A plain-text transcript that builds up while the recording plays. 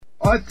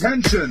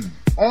Attention,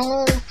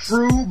 all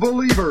true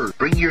believers.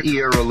 Bring your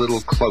ear a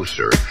little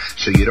closer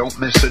so you don't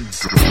miss a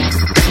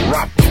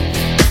drop.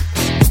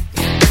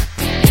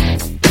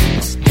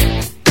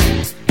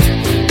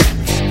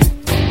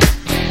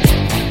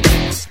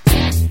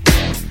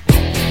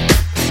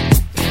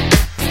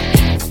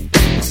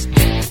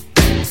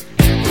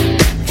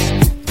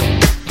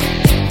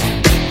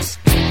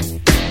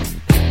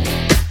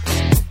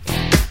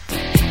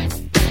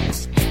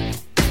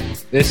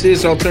 This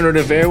is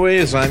Alternative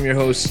Airways. I'm your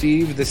host,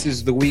 Steve. This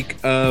is the week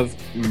of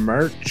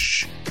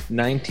March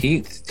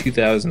 19th,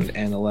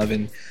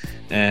 2011.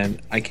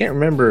 And I can't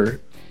remember.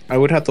 I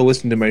would have to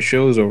listen to my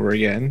shows over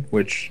again,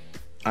 which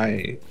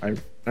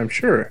I'm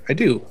sure I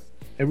do.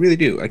 I really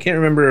do. I can't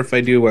remember if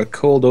I do a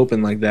cold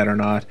open like that or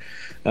not.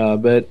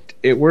 But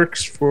it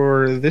works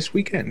for this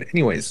weekend.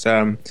 Anyways,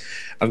 I've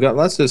got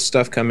lots of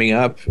stuff coming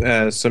up.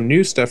 Some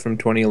new stuff from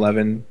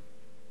 2011.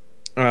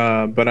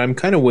 But I'm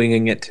kind of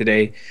winging it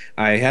today.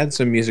 I had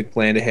some music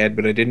planned ahead,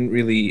 but I didn't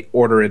really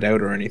order it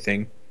out or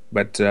anything.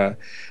 But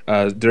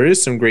there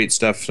is some great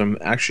stuff, some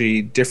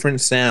actually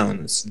different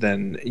sounds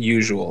than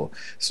usual.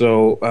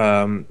 So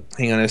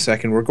hang on a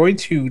second. We're going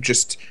to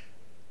just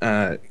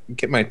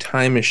get my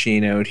time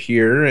machine out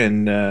here,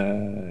 and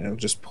I'll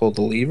just pull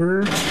the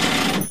lever.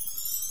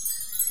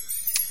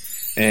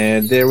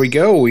 And there we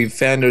go. We've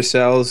found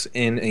ourselves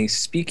in a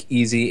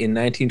speakeasy in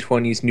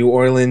 1920s New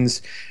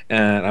Orleans.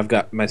 And I've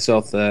got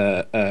myself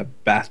a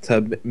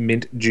bathtub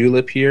mint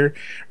julep here.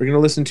 We're going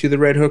to listen to the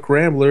Red Hook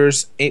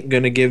Ramblers, Ain't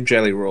Gonna Give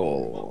Jelly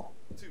Roll.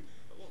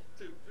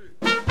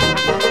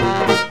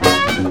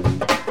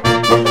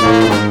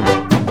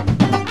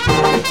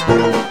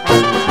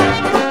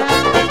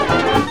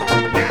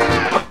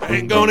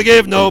 Ain't gonna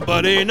give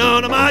nobody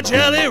none of my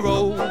jelly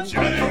rolls.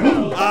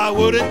 I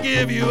wouldn't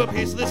give you a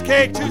piece of this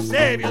cake to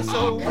save your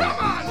soul. Come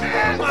on,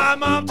 man. My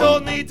mom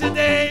told me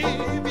today,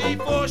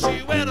 before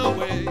she went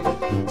away,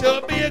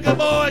 to be a good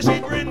boy,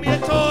 she'd bring me a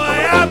toy.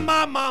 I'm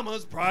my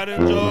mama's pride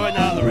and joy.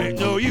 Now there ain't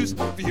no use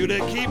for you to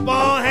keep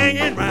on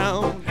hanging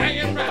round.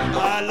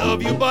 I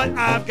love you, but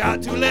I've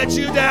got to let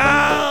you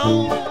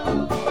down.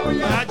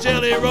 My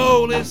jelly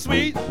roll is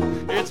sweet,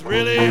 it's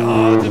really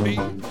hard to beat.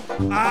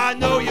 I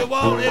know you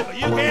want it, but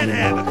you can't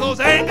have it, 'cause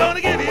I ain't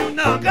gonna give you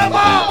none. Come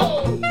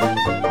on!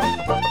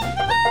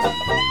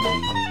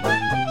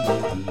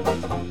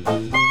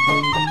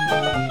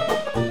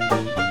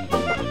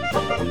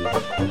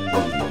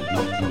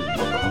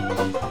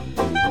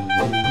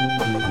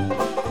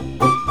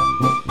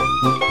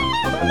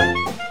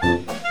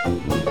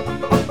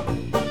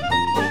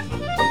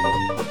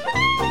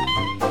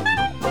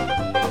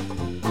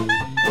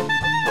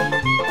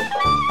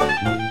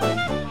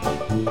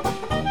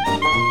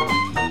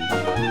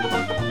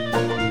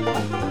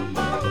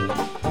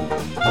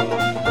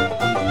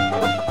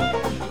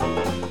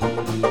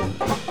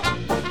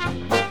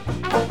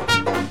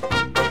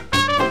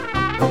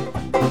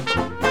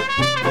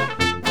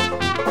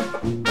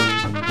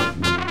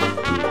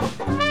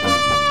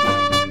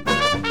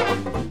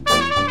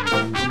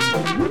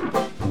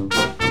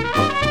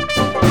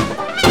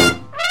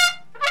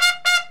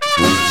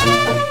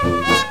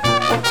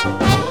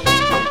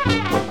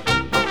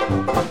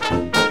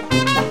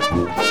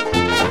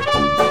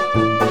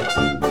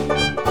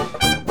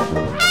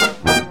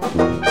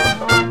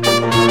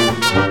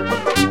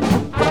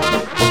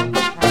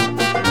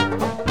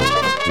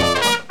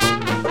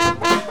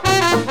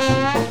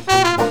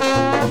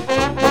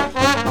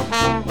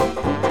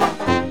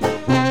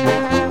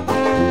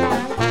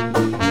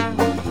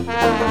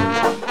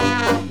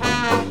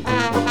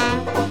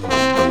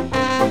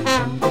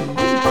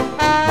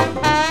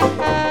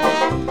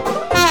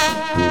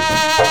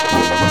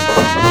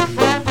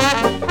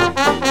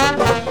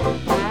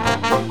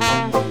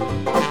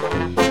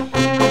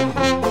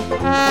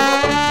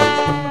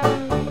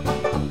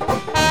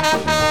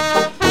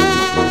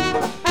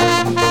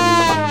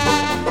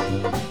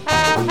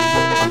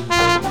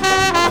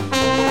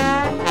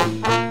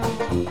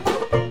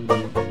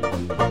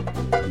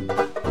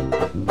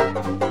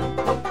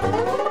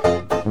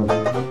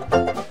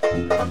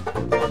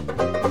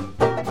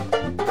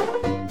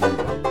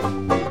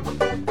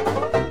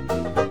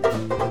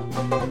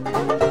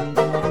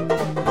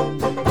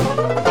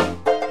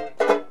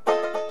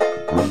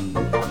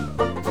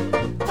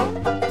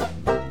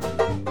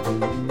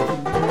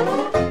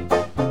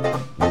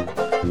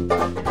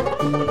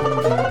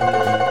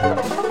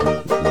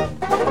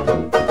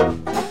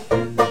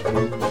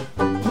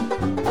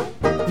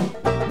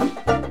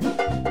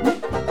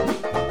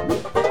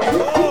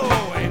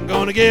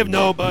 Give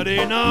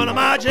nobody none of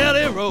my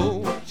jelly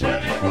roll.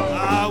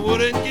 I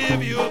wouldn't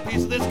give you a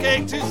piece of this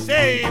cake to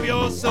save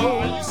your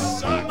soul.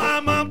 My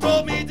mom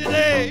told me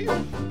today,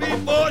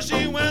 before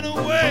she went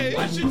away,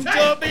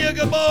 to be a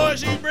good boy,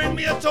 she'd bring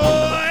me a toy.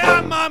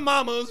 I'm my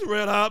mama's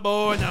red hot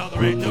boy. Now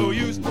there ain't no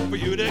use for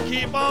you to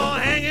keep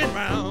on hanging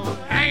round.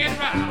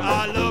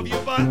 I love you,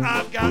 but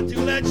I've got to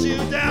let you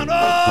down.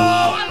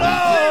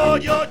 Oh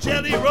Lord, your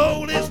jelly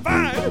roll is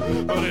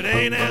fine, but it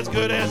ain't as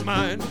good as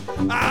mine.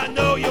 I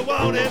know you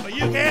want it, but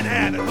you can't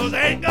have it, 'cause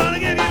I ain't gonna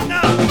give you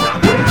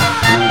none.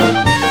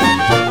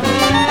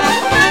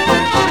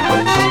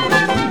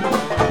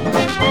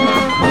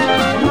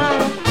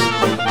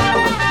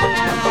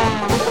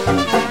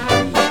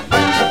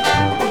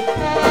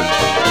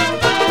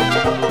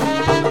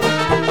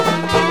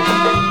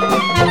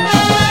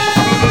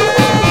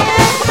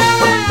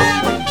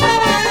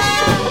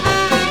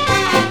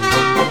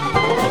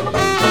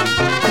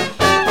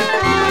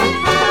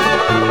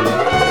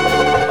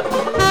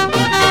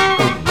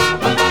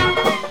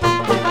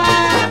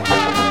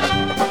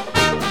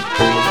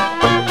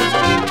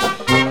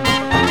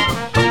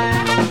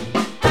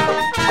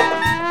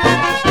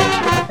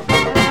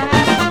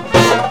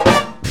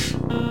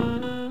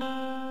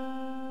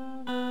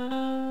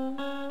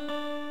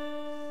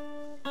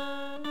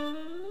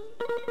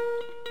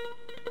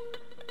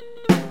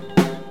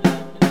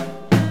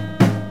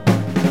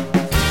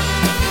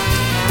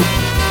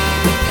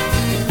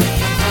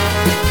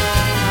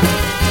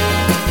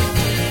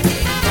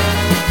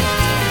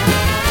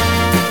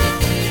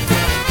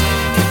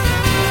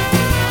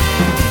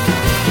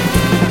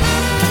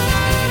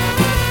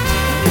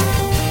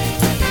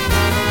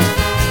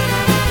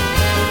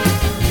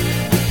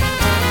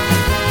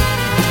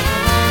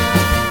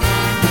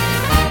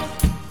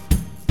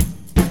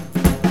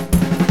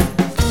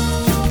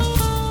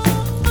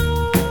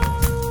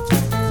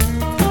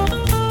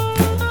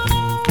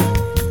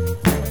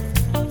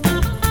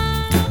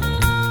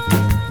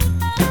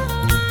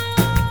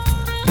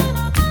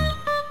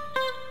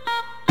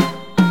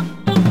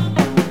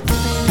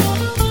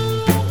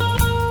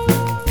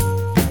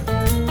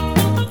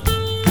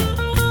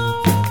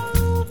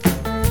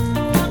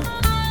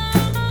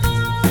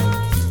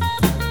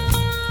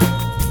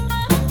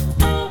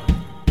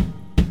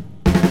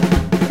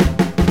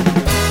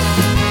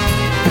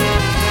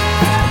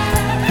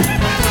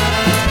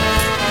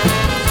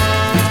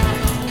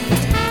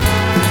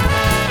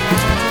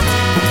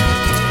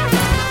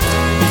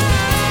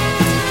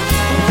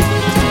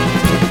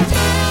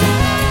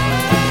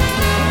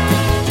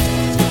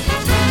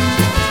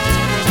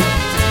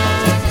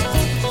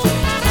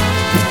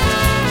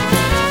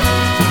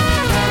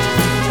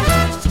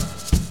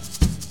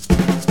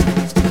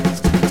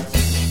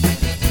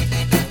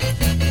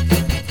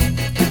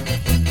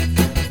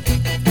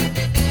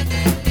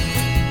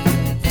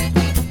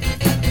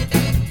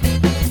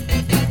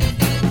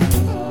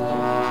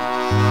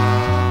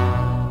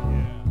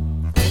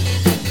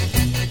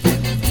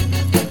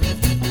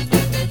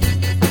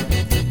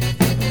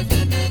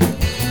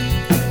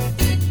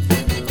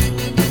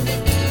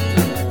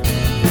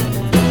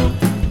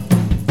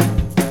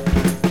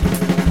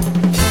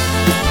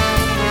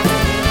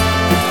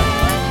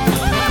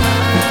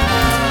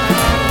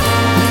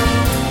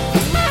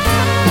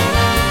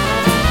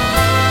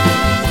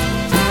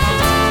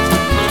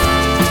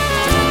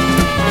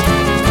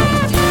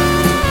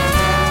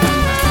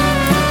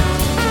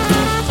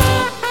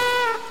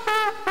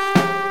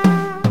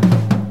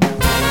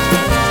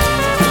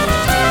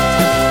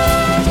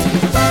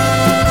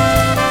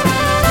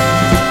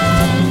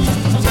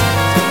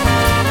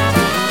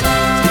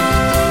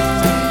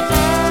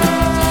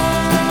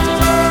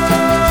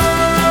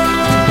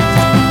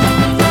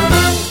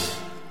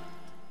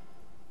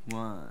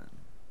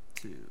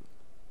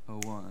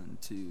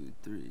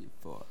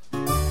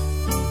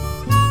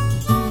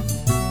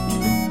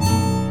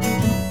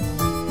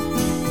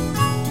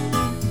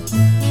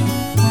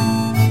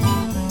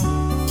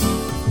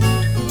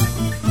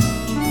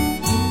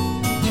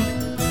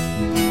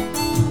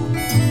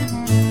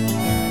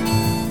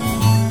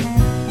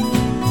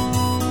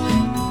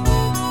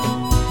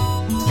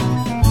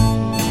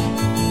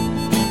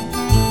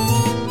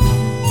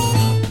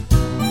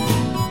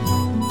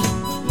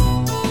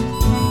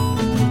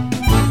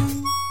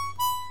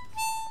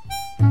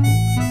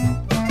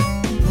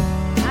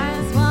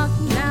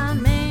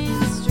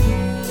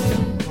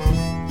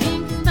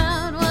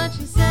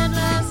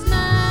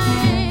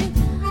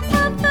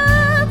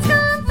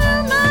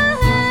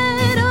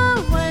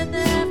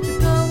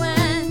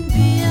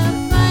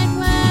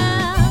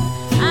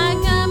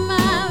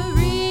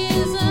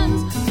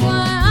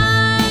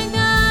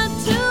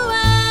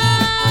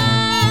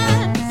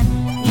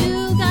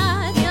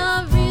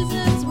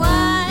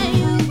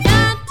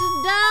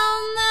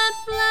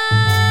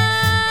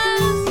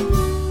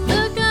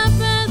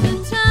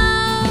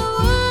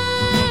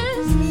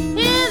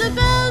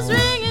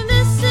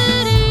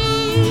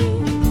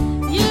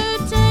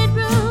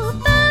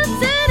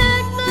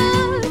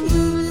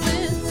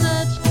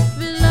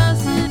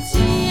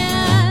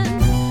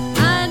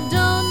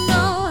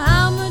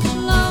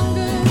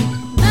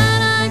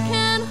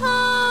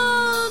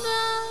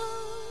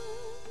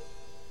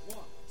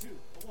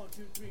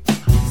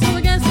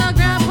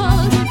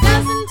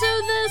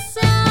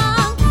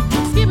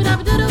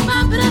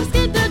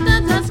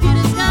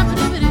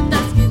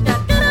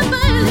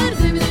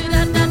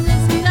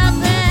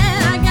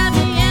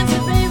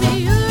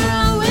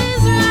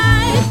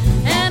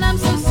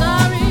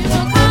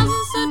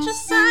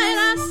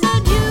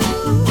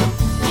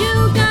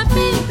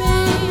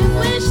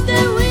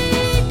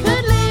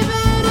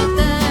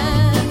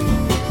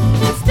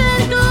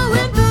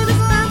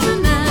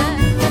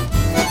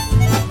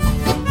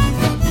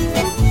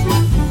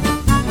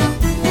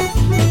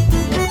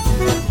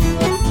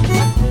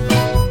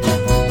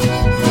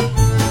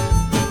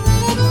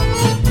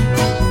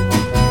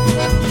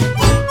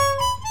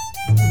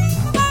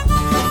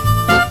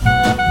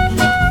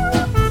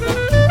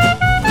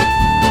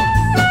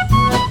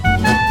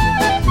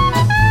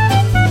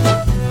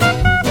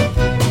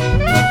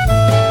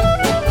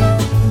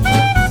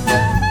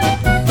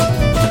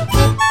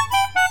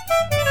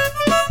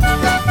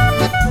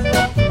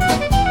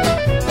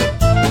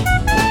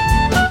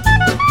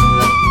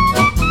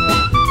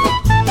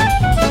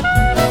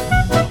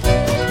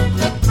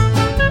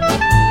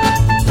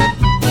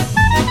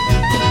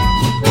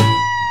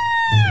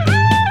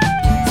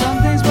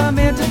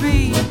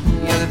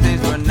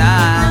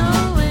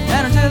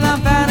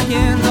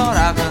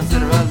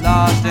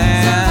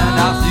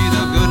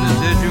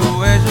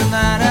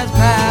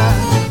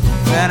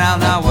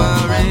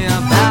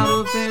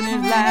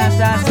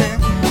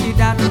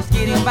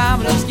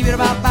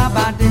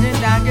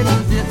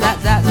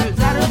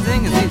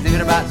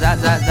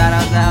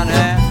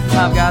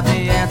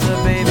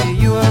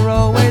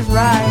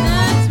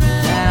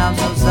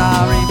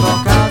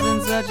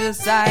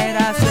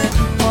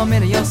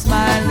 and you're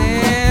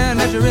smiling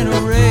as you're in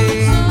a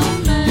rage.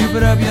 You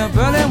put up your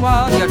Berlin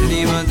Wall, got your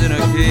demons in a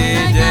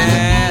cage,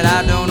 and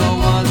I don't know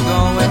what's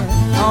going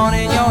on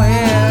in your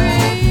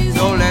head.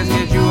 So let's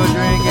get you a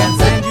drink and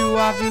send you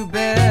off to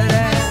bed,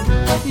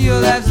 and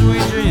you'll have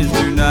sweet dreams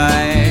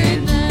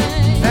tonight.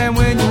 And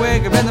when you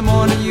wake up in the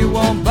morning, you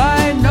won't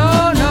bite.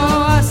 No,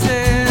 no, I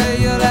said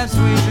you'll have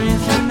sweet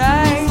dreams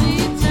tonight.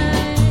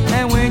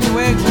 And when you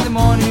wake up in the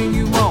morning,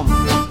 you won't.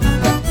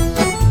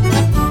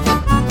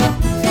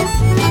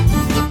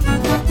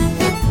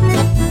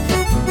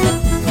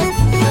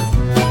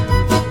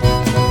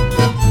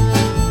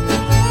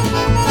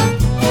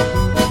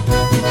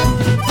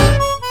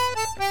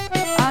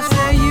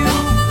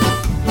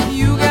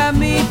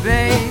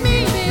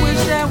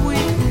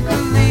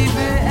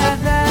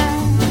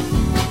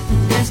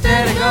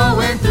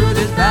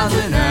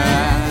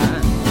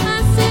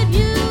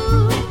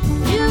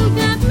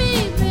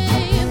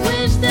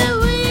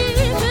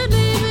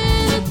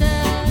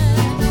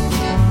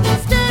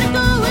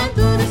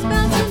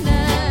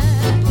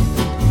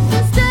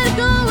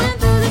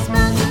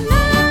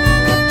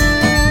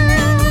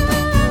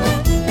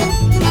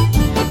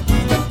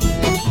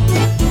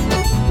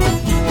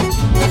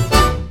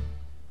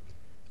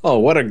 Oh,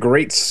 what a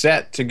great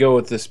set to go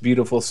with this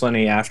beautiful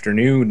sunny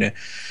afternoon.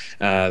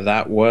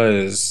 That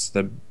was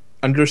the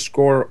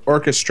Underscore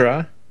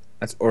Orchestra.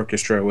 That's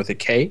orchestra with a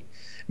K.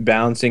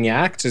 Balancing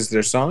Act is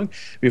their song.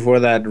 Before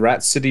that,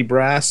 Rat City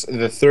Brass,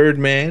 The Third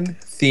Man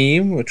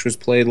theme, which was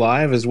played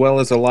live, as well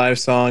as a live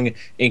song,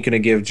 Ain't Gonna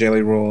Give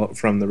Jelly Roll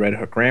from the Red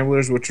Hook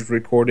Ramblers, which was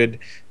recorded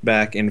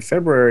back in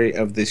February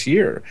of this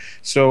year.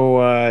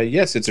 So,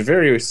 yes, it's a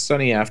very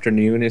sunny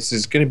afternoon. This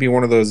is going to be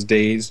one of those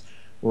days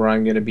where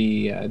I'm going to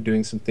be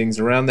doing some things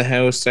around the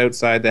house,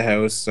 outside the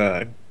house.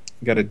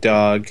 Got a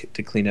dog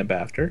to clean up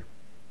after.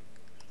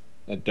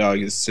 That dog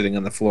is sitting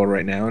on the floor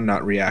right now and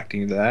not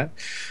reacting to that,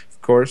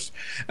 of course.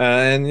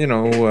 And, you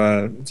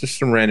know, just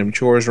some random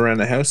chores around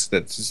the house.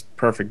 That's just a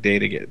perfect day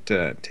to get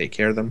take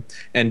care of them.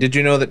 And did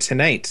you know that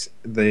tonight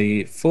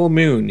the full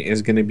moon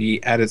is going to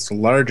be at its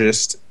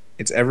largest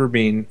it's ever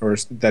been, or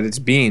that it's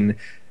been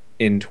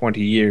in 20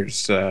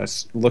 years.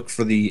 Look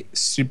for the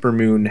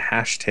supermoon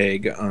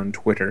hashtag on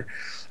Twitter.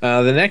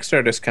 The next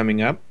artist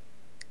coming up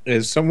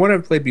is someone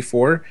I've played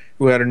before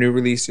who had a new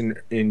release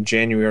in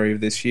January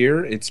of this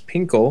year. It's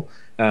Pinkle,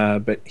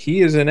 but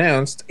he has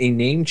announced a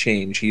name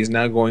change. He is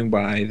now going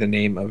by the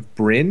name of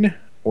Bryn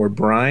or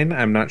Bryn.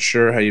 I'm not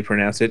sure how you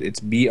pronounce it. It's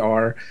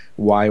Bryyyn.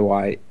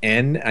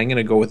 I'm going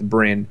to go with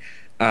Bryn.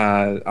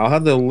 I'll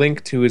have the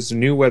link to his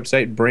new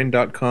website,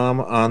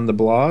 bryn.com, on the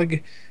blog.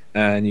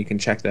 And you can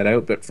check that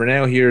out. But for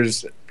now,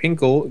 here's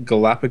Pinkle,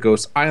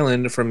 Galapagos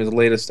Island, from his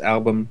latest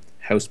album,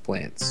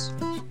 Houseplants.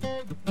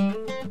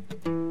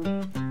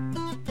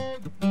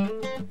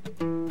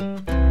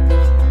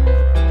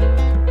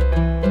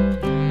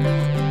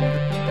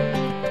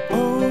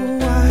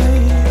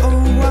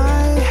 Oh,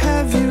 why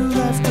have you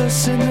left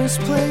us in this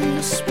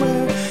place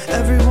where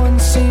everyone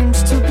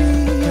seems to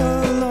be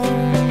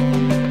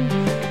alone?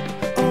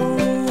 Oh,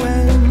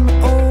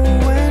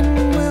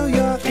 when will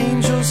your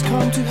angels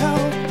come to help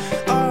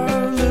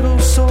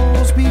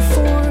souls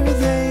before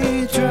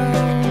they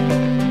drown?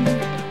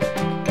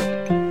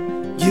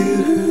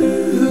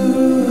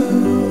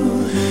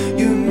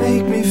 You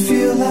make me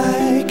feel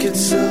like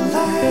it's the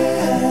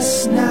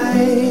last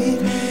night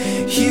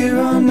here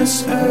on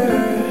this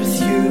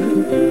earth.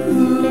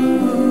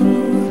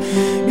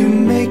 You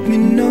make me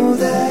know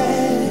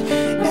that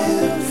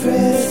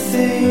everything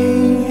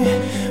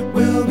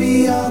will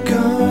be all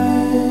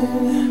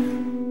gone.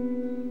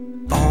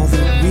 All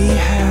that we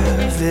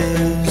have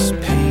is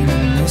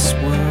this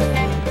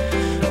world,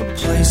 a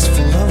place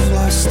full of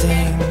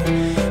lusting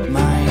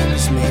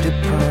minds made of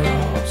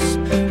pearls.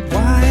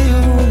 Why,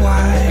 oh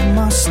why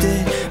must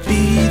it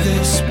be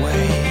this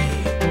way?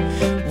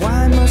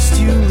 Why must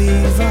you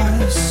leave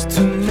us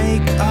to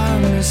make our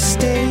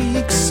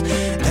mistakes?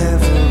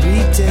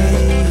 Every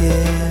day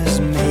is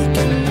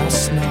making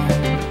us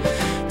numb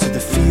to the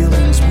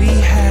feelings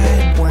we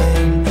had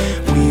when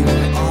we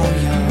were all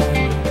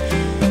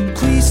young.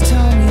 Please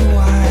tell me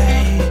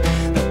why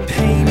the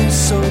pain is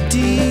so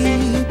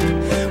deep.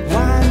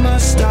 Why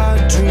must our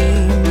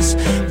dreams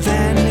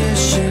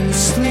vanish in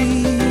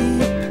sleep?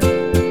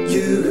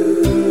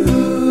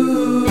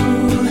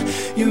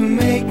 You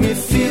make me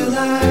feel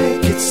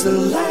like it's the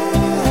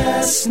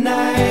last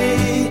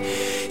night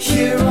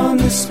here on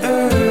this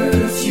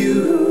earth. You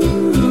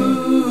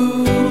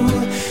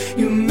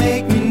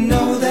make me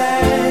know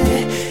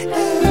that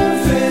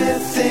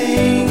everything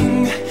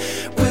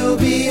will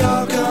be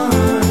all gone.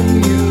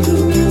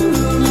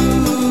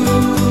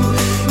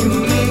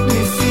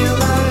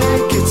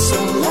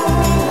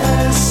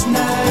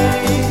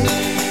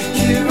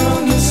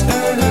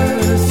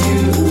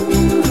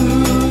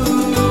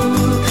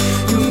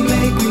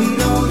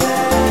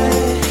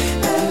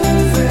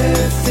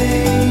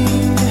 Everything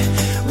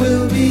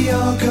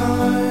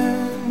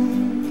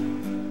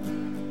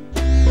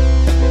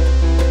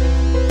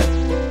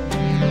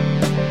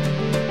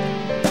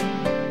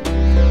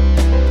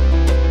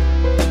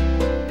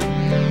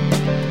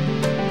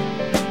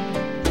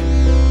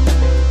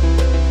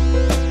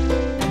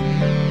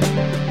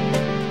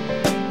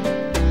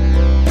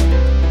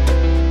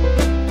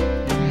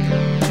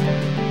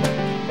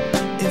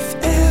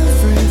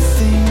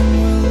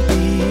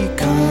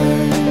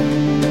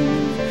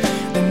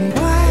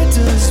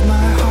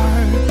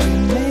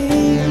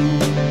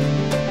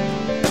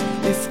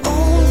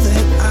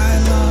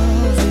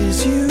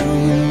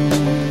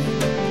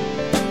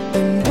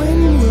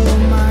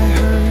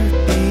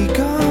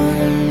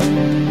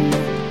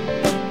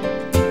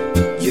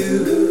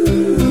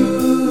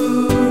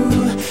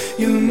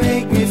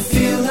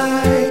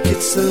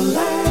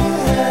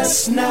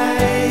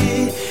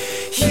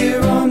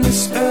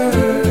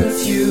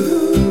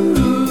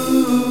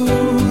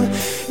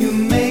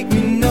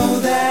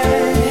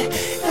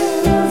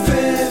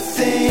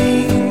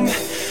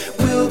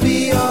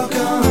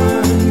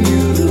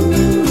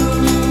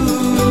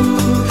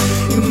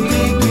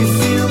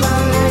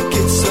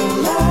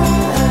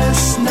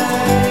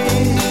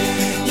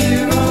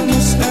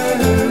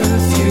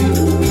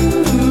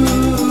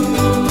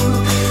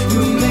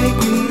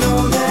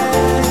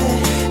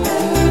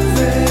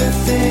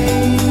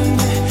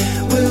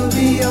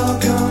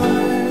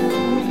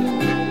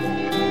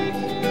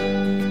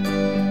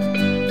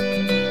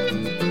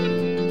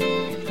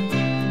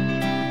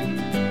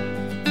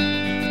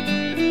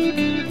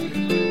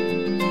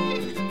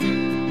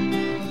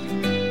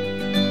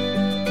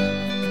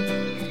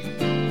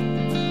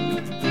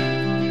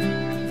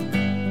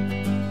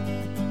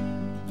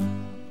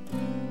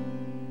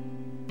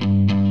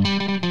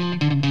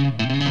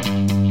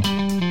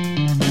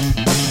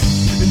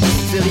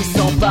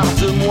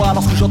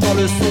moi lorsque j'entends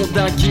le son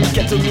d'un gimmick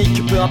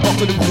atomique. Peu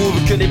importe le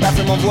groove que les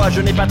basses m'envoient,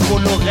 je n'ai pas trop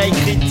l'oreille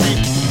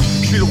critique.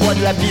 Je suis le roi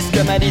de la piste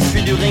comme Alice,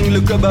 suis du ring,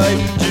 le cowboy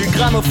du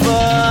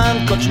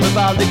gramophone. Quand tu me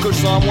parles des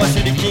cochons, moi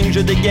suis du king, je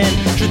dégaine,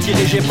 je tire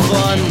et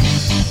j'éperonne.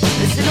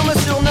 Et si l'on me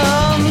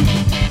surnomme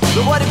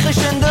le roi du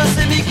crescendo,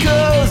 c'est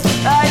because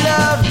I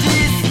love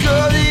disco,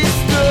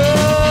 disco.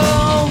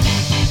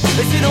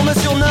 Et si l'on me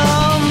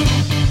surnomme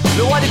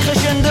le roi du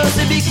crescendo,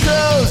 c'est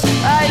because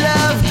I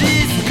love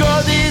disco,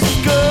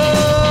 disco.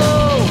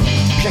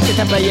 Jaquette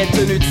à paillettes,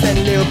 tenue de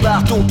scène,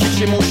 léopard, ton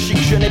kitsch et mon chic.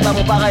 Je n'ai pas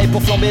mon pareil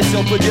pour flamber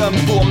sur le podium,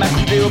 pour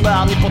m'accouder au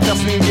bar, ni pour te faire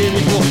swinguer,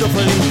 ni pour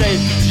t'offrir une taille.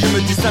 Si je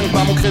me distingue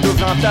par mon credo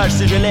vintage,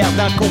 si j'ai l'air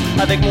d'un con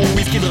avec mon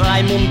whisky de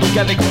Raymond, donc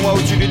avec moi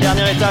au-dessus du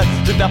dernier étage,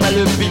 je perds pas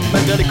le beat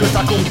malgré les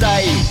costards qu'on me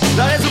taille.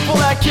 La raison pour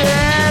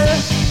laquelle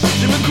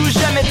je me couche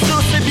jamais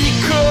tôt, c'est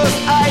because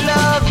I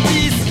love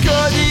disco,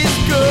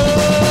 disco.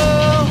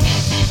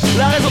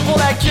 La raison pour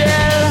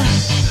laquelle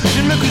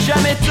je ne me couche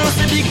jamais tôt,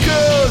 c'est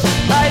because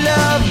I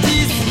love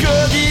disco,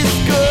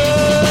 disco.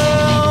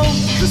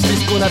 Je suis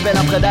ce qu'on appelle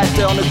un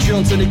prédateur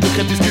nocturne, ce n'est que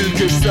crépuscule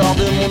que je sors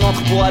de mon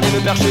antre pour aller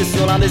me percher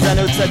sur l'un des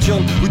anneaux de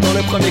Saturne, ou dans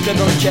le premier club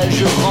dans lequel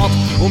je rentre.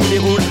 On me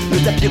déroule le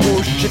tapis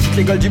rouge, j'ai toutes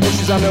les gueules du monde,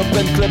 je suis un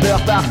open clubber,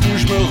 partout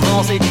je me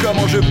rends. Et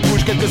comment je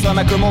bouge, quelle que soit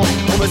ma commande,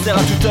 on me sert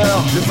à toute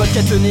heure. Le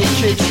vodka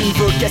tonique est une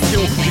vocation,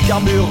 je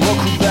carbure en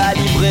coup bas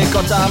livré.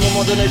 Quand à un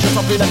moment donné je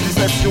sens plus la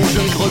pulsation, je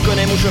ne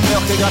reconnais mon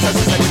chauffeur que grâce à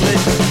ses salubrés.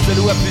 Je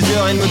loue à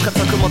plusieurs et il me traite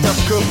sans commentaire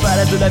scope à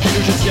l'aide de la ville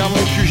où je tiens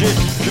mon QG.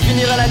 Je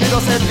finirai la nuit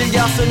dans cette ville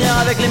garçonnière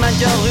avec les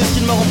mannequins russes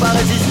qui ne m'auront pas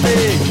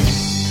résisté.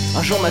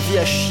 Un jour ma vie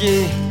a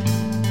chié,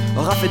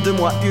 aura fait de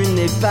moi une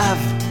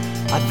épave.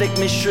 Avec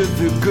mes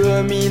cheveux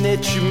gominés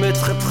tu me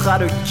traiteras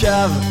de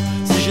cave.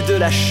 Si j'ai de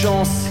la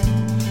chance,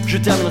 je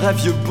terminerai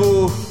vieux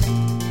beau.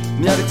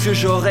 Mais avec ce que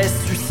j'aurais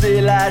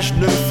sucé, l'âge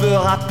ne me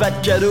fera pas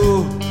de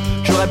cadeau.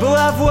 J'aurais beau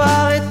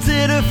avoir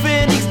été le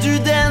phénix du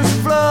dance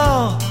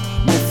floor,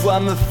 mon foie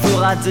me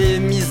fera des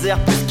misères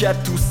plus qu'à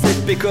tous ces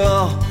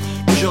pécores.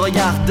 Mais je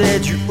regardais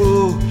du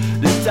haut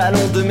les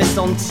talons de mes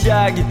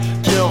Santiago,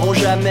 qui n'auront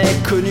jamais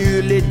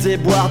connu les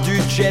déboires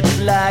du jet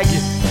lag,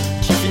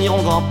 qui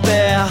finiront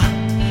grand-père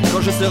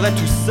quand je serai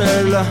tout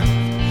seul.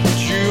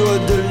 Du haut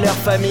de leur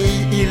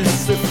famille, ils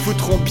se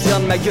foutront bien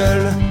de ma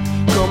gueule.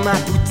 Quand ma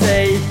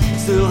bouteille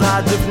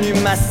sera devenue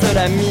ma seule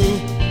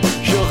amie,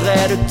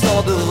 j'aurai le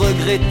temps de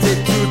regretter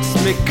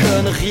toutes mes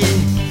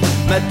conneries.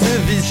 Ma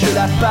devise je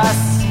la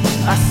passe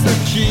à ceux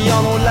qui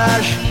en ont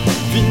l'âge.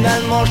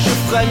 Finalement je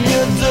ferais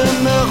mieux de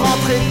me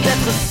rentrer,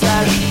 d'être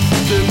sage,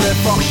 de me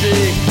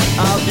forger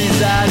un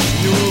visage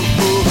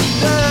nouveau,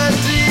 de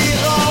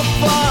dire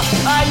enfin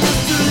I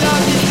used to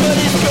love disco,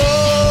 disco.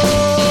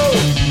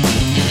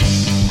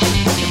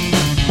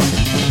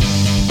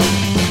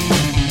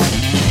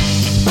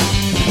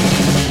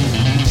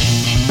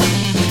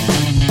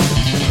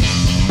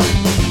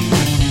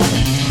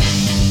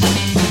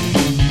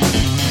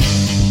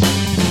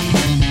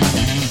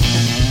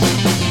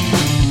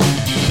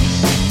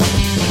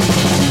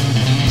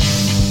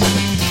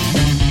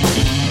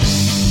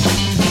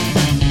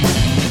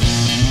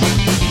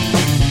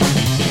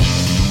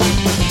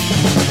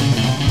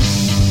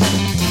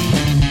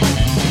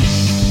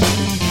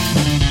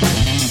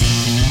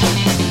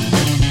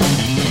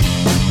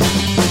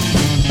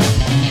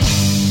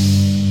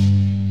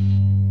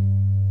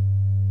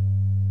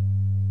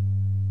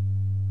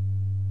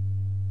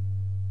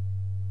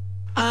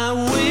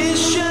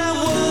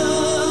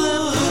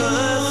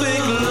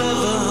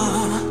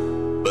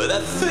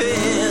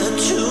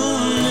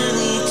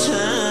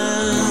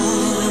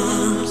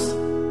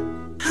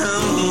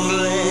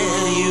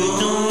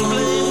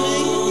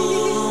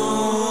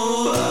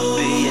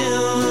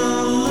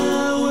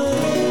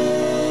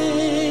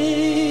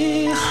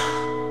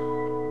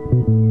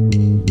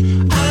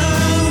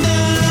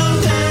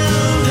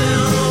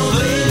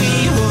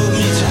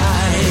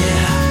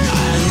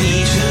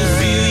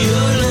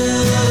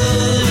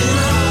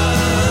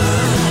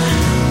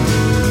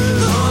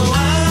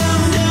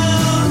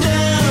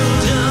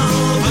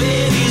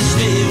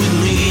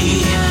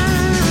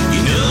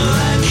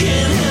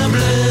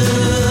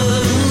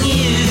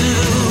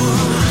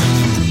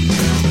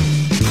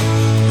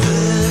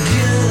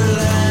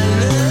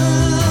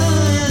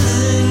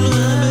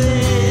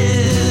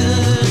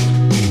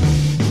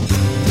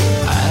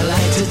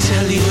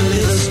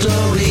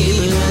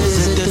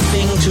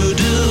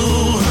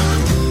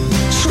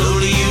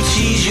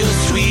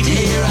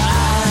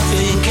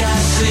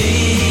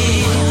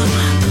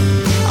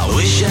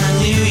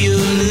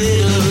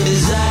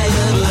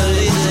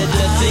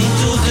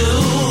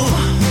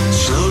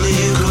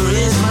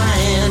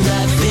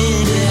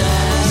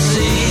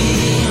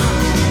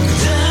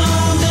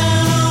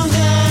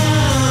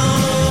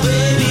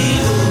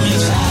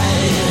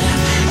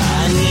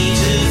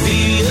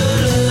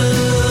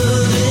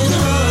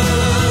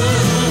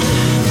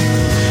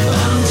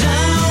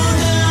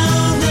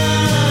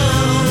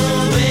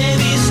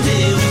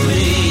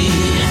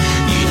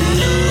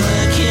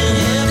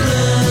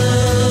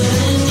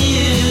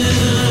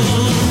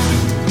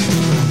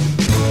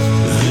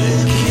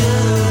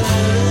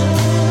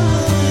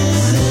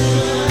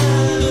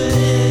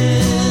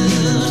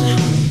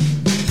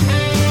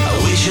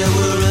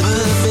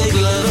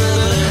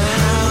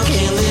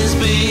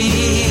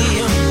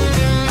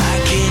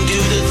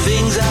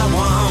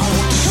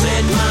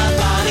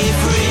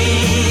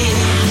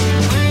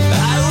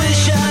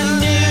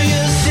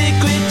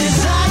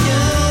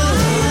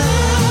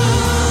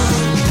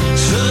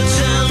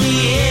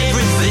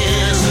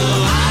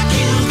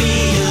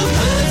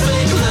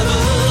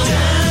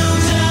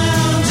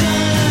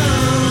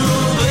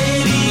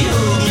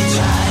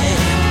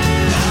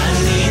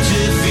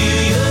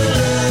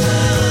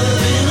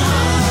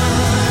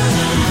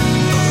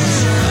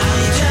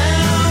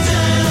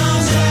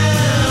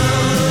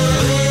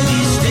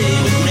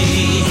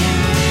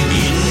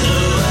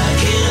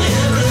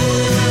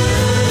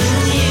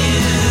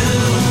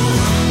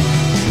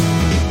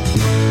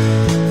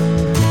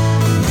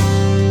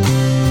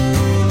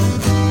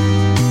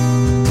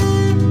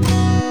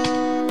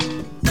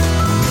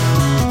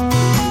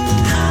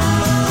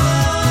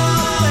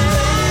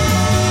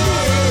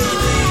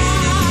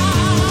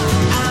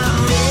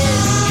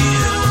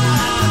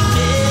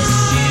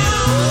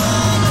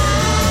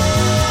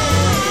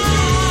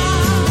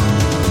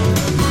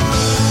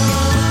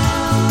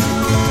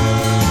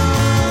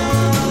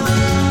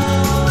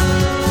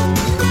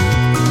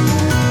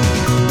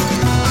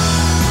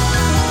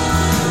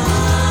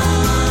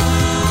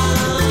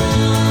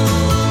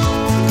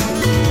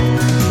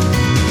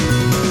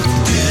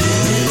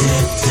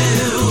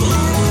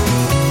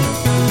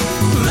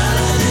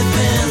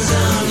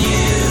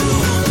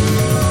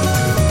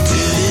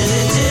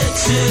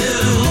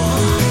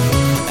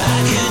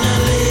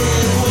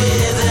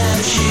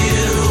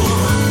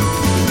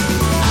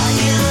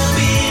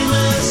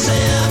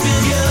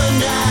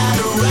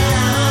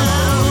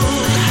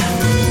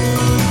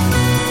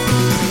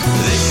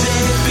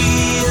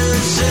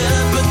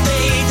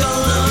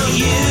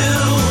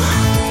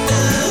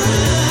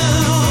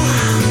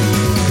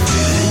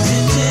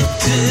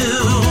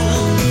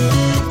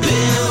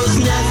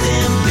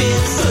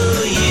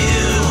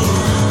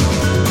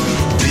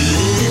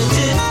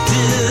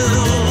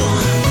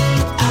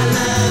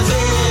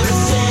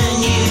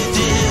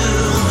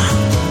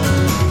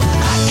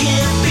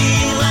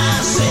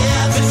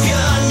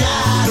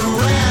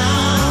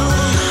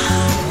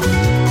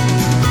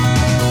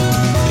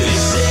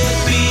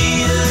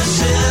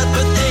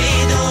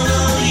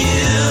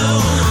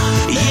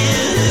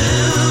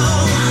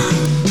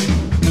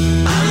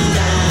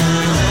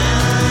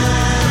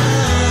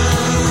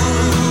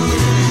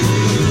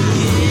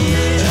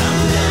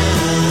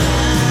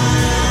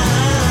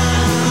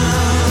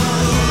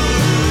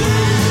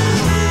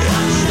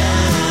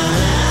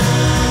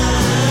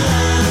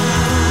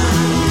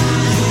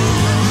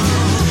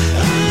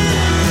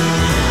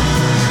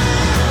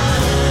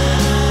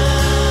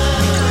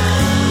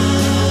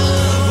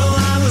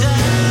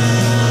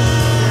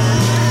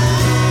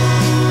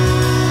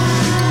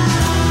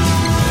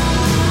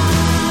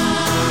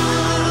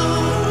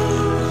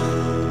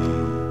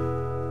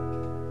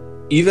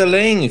 Eva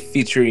Lang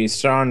featuring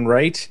Son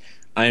Wright.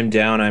 I'm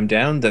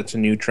Down. That's a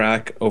new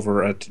track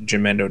over at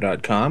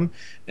Jamendo.com.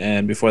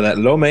 And before that,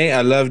 Lome,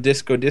 I Love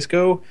Disco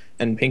Disco,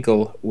 and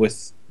Pinkle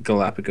with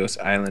Galapagos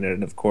Island.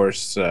 And of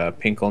course,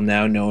 Pinkle,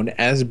 now known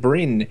as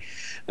Bryn.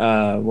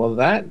 Well,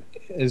 that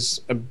is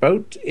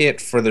about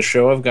it for the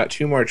show. I've got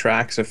 2 more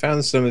tracks. I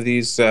found some of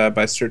these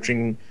by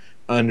searching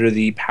under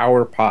the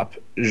power pop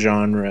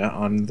genre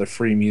on the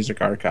Free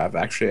Music Archive.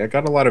 Actually, I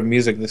got a lot of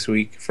music this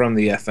week from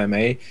the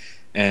FMA.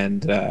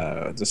 And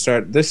to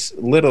start this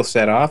little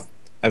set off,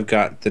 I've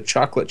got the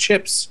Chocolate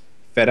Chips,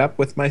 Fed Up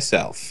With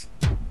Myself.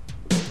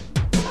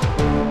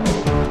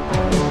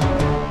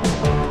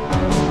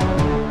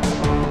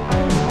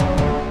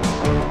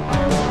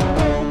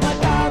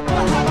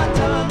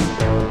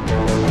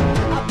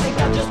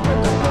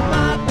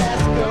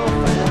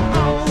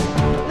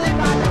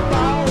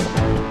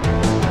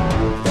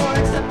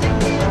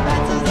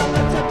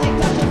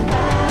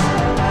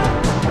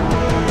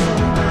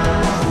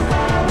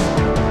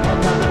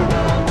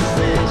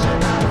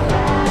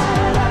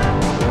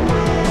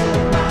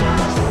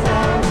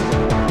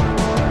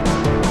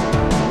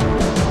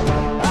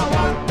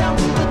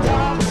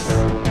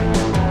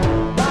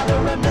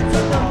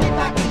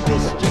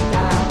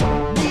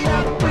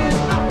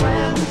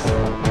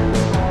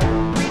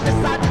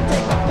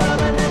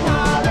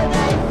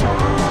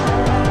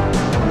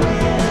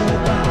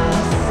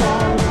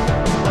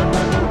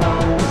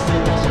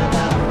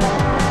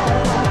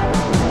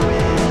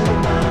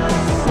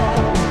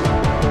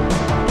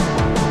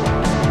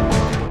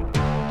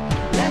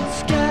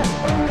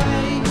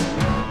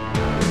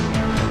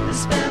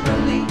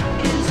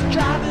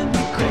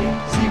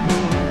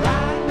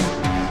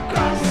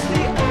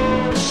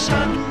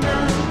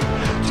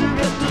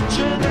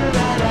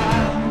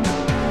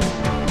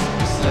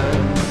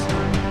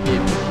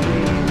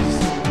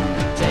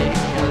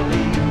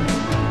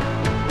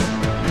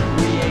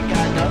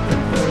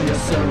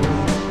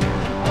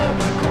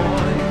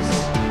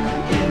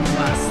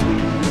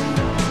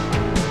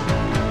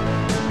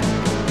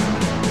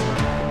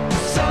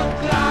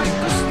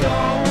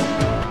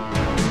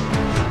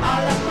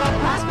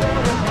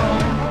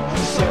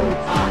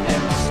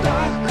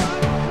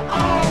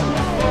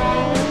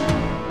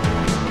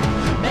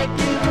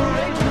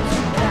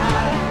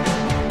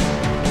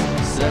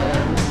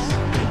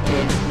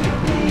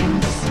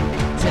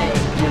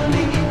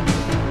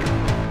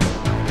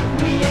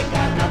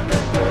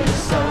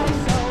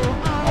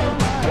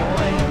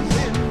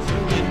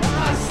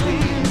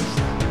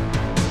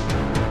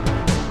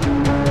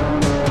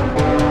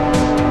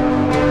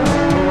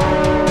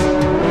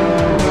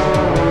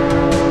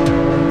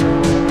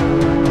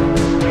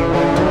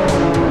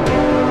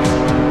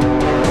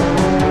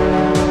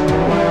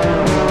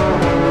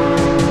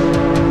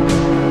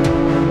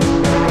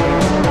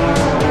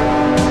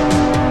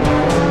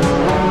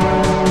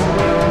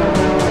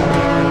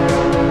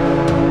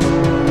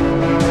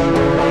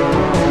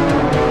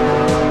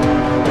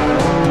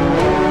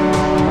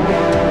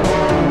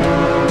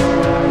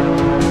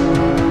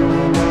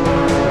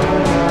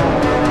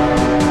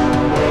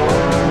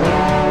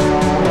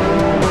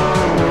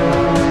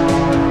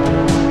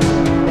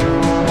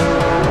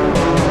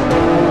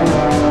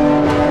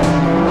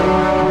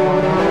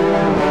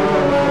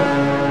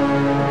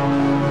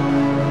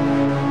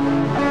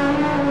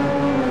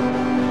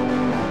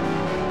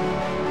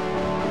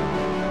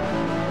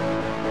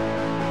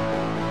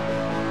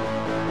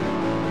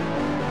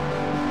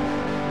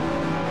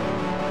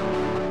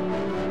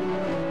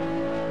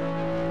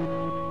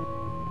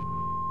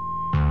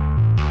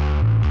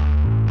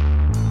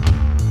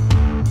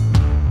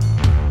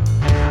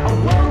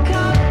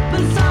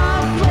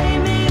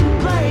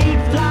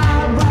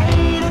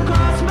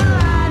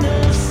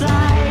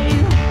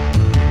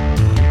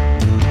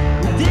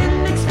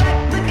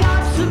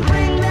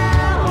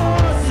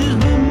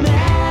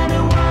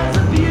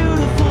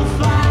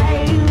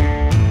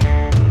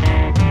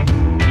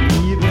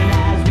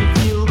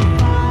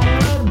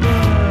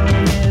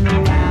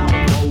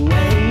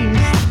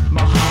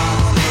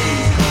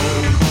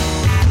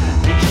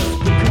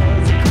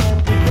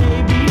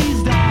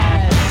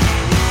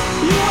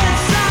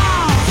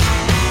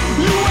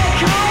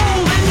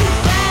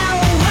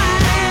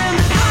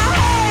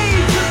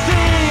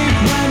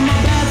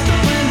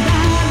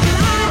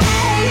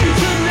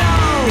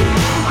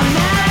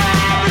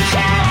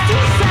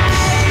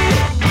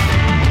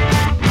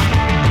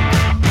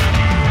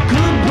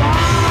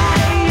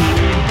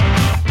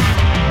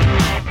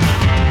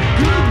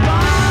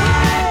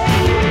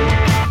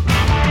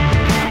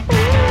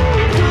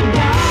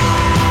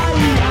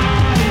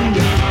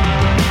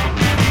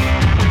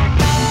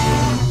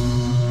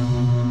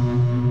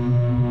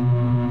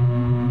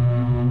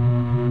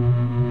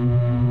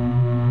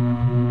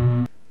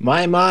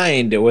 My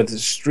Mind with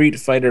Street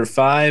Fighter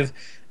V,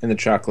 and the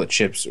Chocolate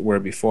Chips were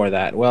before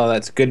that. Well,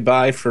 that's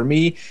goodbye for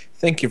me.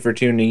 Thank you for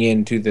tuning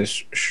in to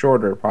this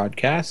shorter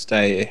podcast.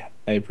 I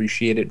I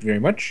appreciate it very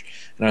much,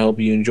 and I hope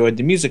you enjoyed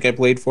the music I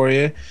played for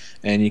you.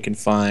 And you can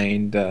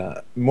find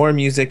more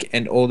music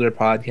and older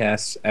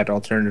podcasts at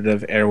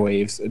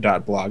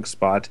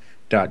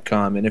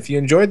alternativeairwaves.blogspot.com. And if you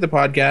enjoyed the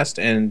podcast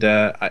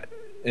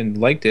and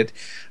liked it,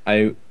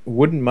 I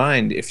wouldn't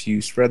mind if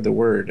you spread the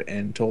word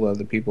and told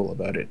other people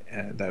about it.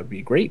 That would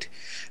be great.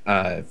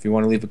 If you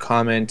want to leave a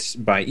comment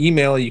by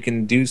email, you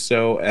can do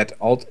so at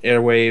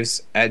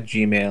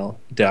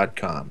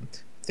altairwaves@gmail.com.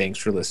 Thanks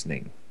for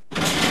listening.